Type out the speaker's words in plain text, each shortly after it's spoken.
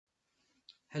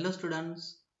Hello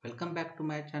students, welcome back to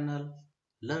my channel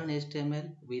Learn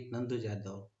HTML with Nandu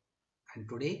Jadhav, and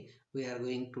today we are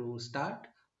going to start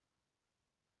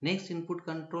next input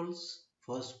controls.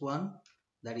 First one,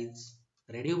 that is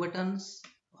radio buttons,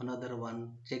 another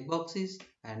one checkboxes,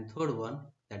 and third one,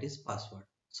 that is password.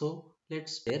 So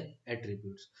let's their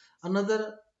attributes.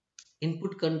 Another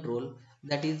input control,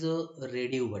 that is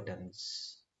radio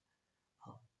buttons.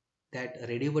 That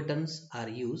radio buttons are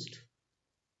used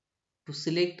to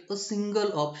select a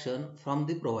single option from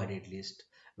the provided list.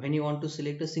 When you want to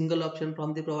select a single option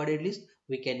from the provided list,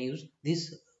 we can use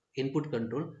this input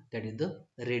control, that is the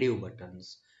radio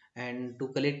buttons. And to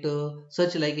collect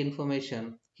such like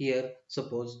information, here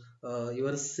suppose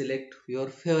you select your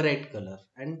favorite color,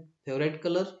 and favorite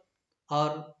color,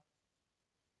 or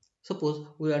suppose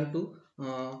we want to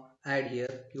add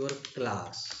here your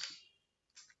class,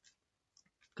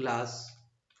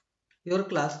 your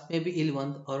class may be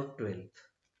 11th or 12th.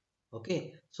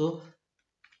 Okay, so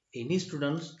any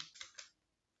students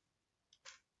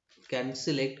can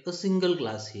select a single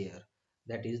class here,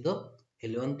 that is the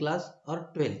 11th class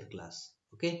or 12th class.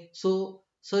 Okay, so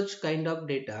such kind of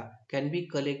data can be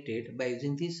collected by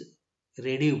using these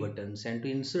radio buttons. And to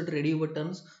insert radio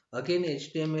buttons, again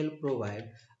HTML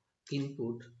provide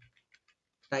input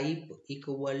type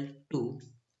equal to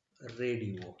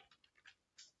radio.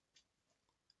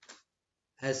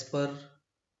 As per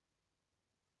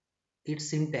its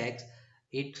syntax,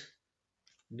 it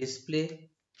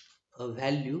display a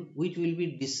value which will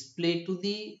be displayed to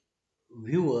the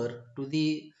viewer, to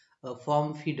the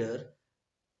form feeder,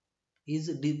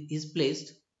 is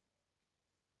placed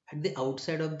at the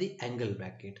outside of the angle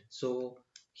bracket. So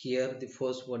here the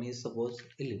first one is suppose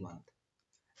 11th,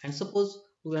 and suppose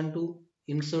we want to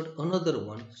insert another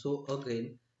one. So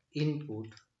again input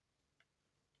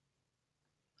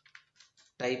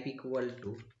type equal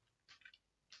to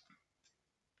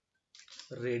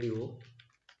radio,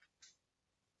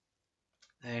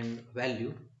 and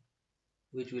value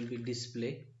which will be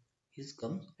display is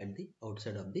comes at the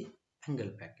outside of the angle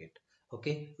bracket.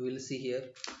 Okay, we will see here.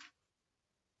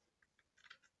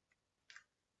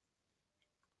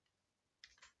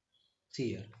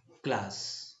 See here,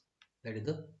 class, that is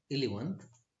the 11th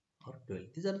or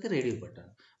 12th. These are the radio button.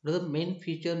 Now the main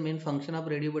feature, main function of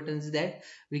radio button is that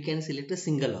we can select a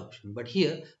single option. But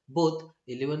here both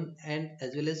 11 and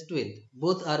as well as 12,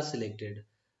 both are selected.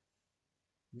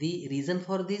 The reason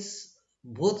for this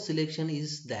both selection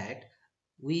is that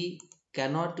we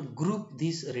cannot group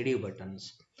these radio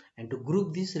buttons. And to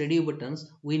group these radio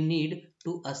buttons, we need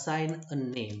to assign a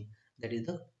name, that is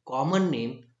the common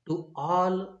name to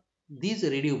all these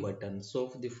radio buttons.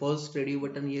 So the first radio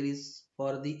button here is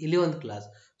for the 11th class.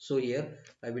 So here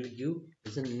I will give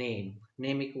as a name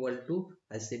equal to,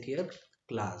 I set here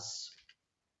class.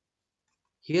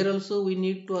 Here also we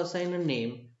need to assign a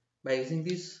name by using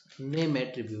this name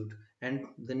attribute, and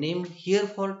the name here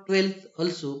for 12th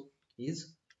also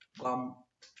is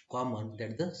common,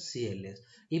 that is the CLS.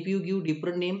 If you give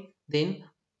different name, then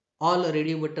all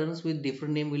radio buttons with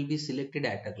different name will be selected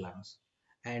at a glance.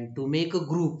 And to make a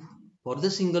group for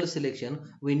the single selection,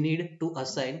 we need to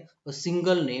assign a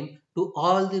single name to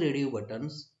all the radio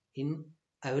buttons in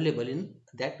available in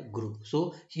that group.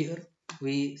 So here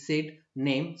we set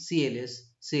name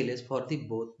CLS for the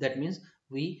both. That means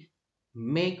we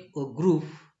make a group,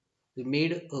 we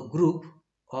made a group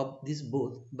of this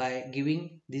both by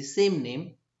giving the same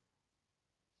name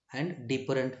and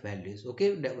different values.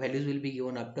 Okay, the values will be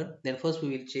given after. Then first we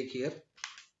will check here.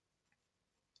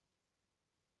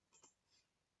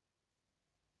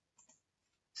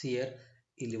 See here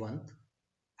 11th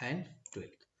and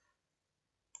 12th.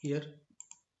 Here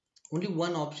only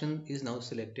one option is now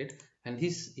selected, and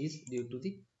this is due to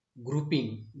the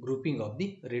grouping of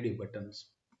the radio buttons.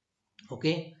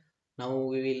 Okay, now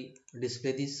we will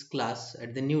display this class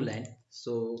at the new line.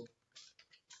 So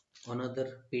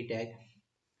another p tag.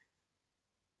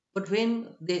 But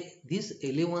when this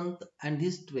 11th and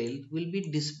this 12th will be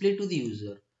displayed to the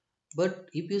user, but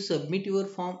if you submit your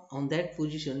form on that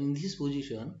position, in this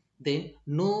position, then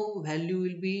no value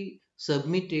will be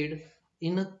submitted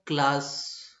in a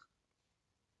class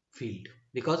field,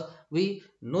 because we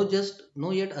no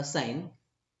yet assign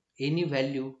any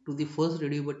value to the first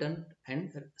radio button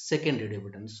and second radio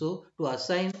button. So to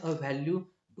assign a value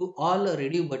to all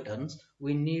radio buttons,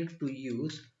 we need to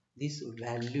use this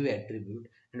value attribute,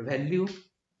 and value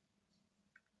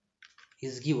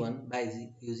is given by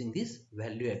using this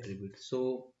value attribute.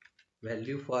 So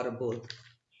value for both,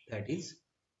 that is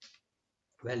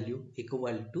value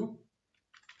equal to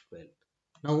 12.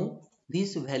 Now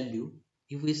this value,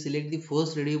 if we select the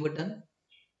first radio button,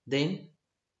 then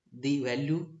the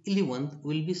value 11th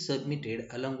will be submitted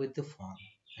along with the form,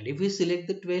 and if we select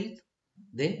the 12th,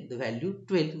 then the value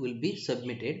 12 will be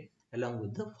submitted along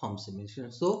with the form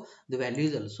submission. So the value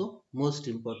is also most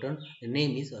important, the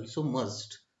name is also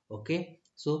must. Okay,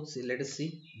 so let us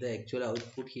see the actual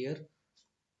output here,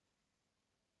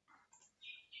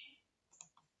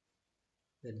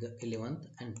 that the 11th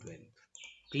and 12th.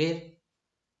 Clear?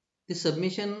 The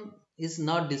submission is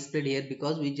not displayed here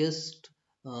because we just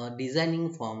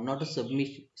designing form, not a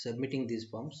submitting this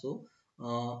form. So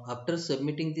after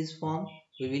submitting this form,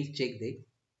 we will check the.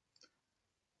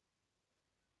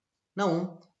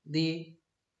 Now the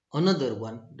another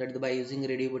one, that by using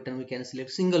radio button we can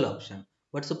select single option.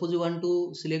 But suppose you want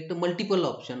to select a multiple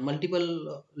option,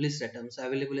 multiple list items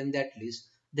available in that list,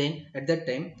 then at that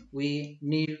time we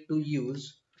need to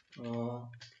use uh,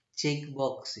 check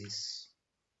boxes.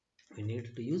 We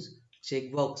need to use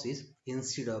check boxes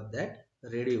instead of that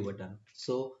radio button.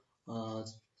 So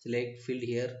select field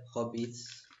here hobbies,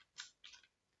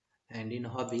 and in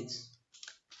hobbies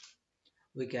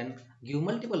we can give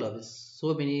multiple hobbies.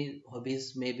 So many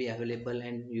hobbies may be available,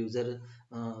 and user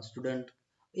student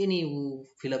any who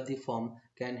fill up the form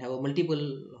can have a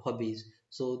multiple hobbies,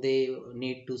 so they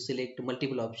need to select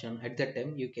multiple option. At that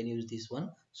time you can use this one.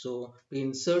 So to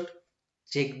insert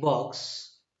checkbox,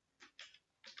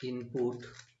 input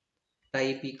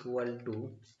type equal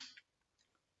to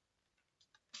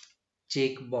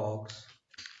checkbox.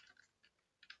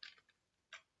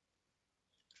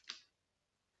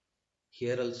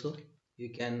 Here also you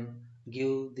can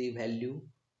give the value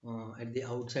at the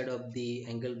outside of the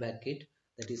angle bracket.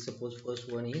 That is, suppose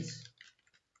first one is,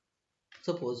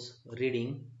 suppose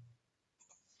reading,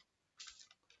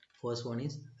 first one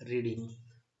is reading.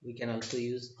 We can also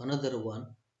use another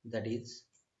one, that is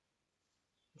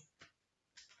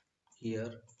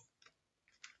here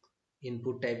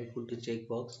input type equal to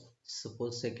checkbox.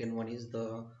 Suppose second one is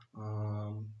the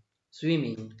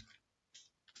swimming.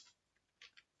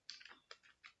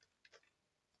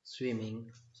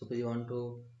 Suppose you want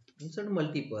to insert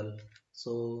multiple,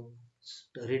 so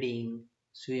reading,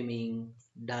 swimming,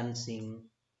 dancing,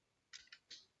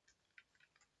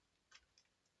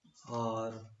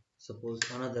 or suppose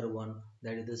another one,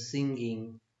 that is the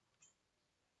singing.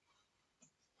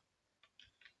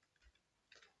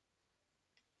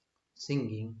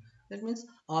 That means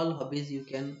all hobbies you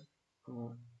can uh,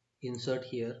 insert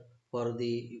here for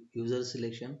the user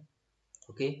selection.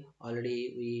 Okay,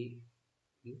 already we,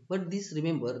 but this,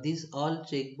 remember, these all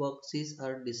checkboxes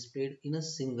are displayed in a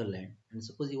single line, and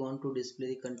suppose you want to display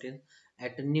the content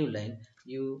at a new line,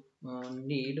 you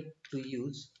need to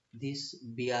use this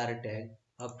br tag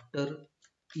after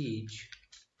each.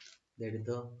 That is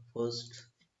the first,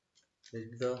 that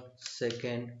is the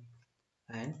second,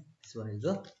 and this one is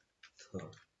the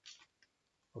third.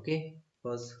 Okay,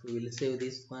 first we will save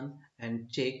this one and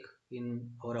check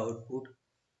in our output.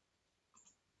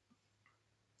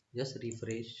 Just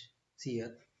refresh. See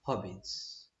here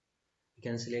hobbies, you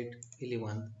can select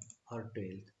 11th or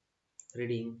 12th,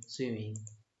 reading, swimming,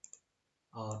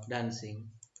 or dancing,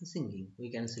 singing. We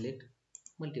can select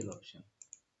multiple option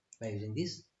by using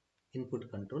this input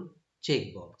control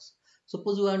checkbox.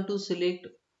 Suppose we want to select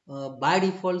by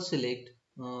default select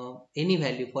any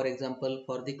value. For example,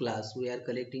 for the class we are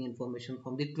collecting information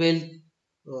from the 12th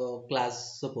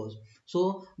class, suppose.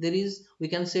 So there is, we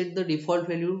can set the default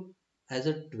value as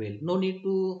a 12. No need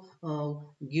to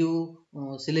give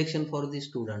selection for the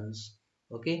students.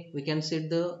 Okay, we can set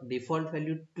the default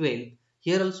value 12.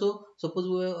 Here also, suppose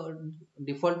we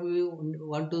default we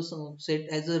want to set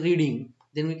as a reading,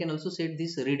 then we can also set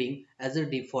this reading as a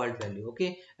default value.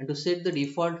 Okay, and to set the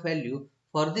default value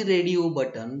for the radio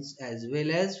buttons as well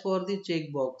as for the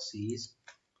checkboxes,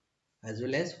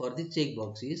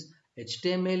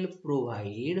 HTML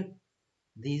provide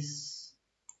this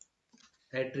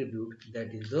attribute,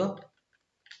 that is the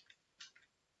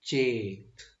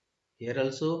checked. Here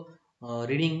also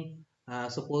reading,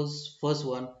 suppose first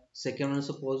one, second one,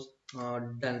 suppose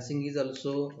dancing is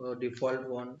also default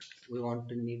one, we want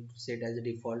to need to set as a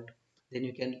default, then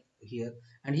you can here.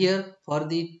 And here for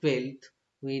the 12th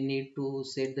we need to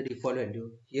set the default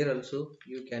value. Here also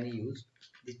you can use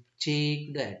the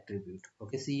check the attribute.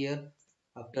 Okay, see here,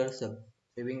 after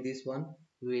saving this one,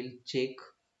 we will check.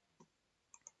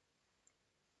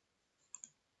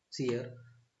 See here,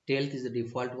 12th is the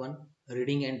default one,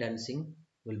 reading and dancing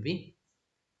will be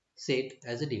set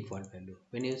as a default value.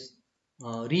 When you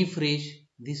refresh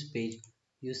this page,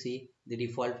 you see the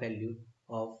default value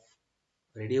of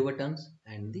radio buttons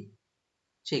and the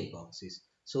checkboxes.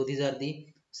 So these are the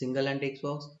single line text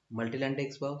box, multi line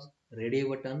text box, radio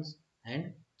buttons,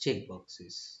 and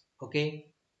checkboxes. Okay.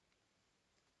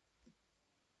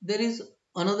 There is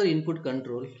another input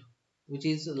control which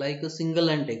is like a single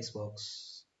line text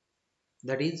box,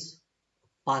 that is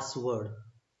password,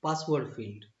 password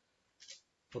field.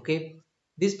 Okay,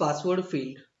 this password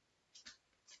field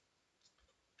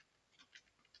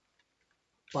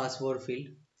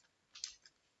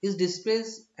is displayed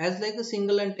as like a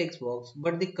single line text box,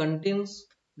 but the contents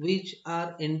which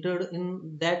are entered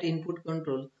in that input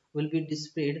control will be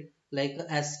displayed like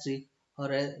a asterisk or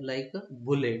like a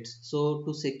bullets. So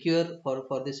to secure,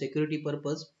 for the security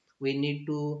purpose, we need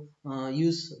to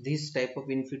use this type of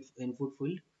input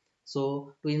field.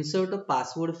 So to insert a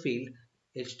password field,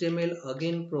 HTML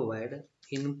again provide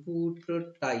input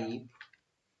type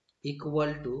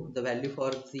equal to the value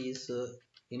for this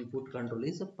input control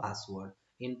is a password,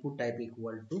 input type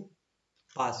equal to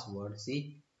password.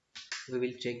 See, we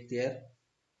will check there.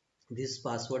 This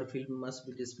password field must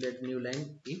be displayed new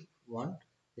line if want,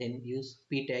 then use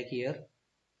p tag here,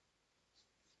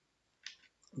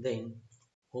 then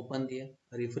open there,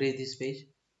 refresh this page.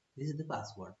 This is the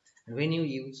password, and when you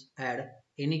use add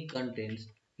any contents,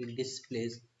 it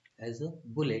displays as a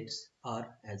bullets or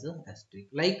as a asterisk.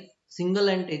 Like single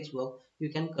line text box, you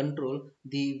can control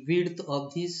the width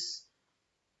of this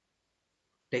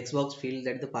text box field,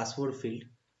 that the password field,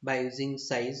 by using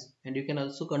size, and you can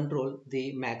also control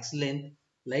the max length.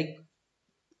 Like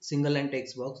single line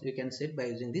text box, you can set by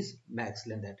using this max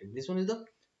length attribute. This one is the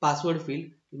password field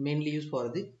mainly used for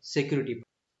the security.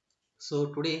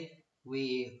 So today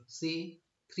we see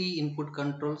three input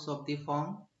controls of the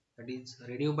form, that is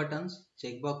radio buttons,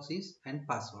 checkboxes and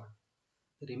password.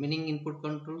 The remaining input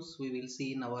controls we will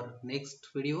see in our next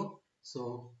video.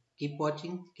 So keep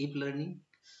watching, keep learning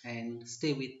and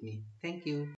stay with me. Thank you.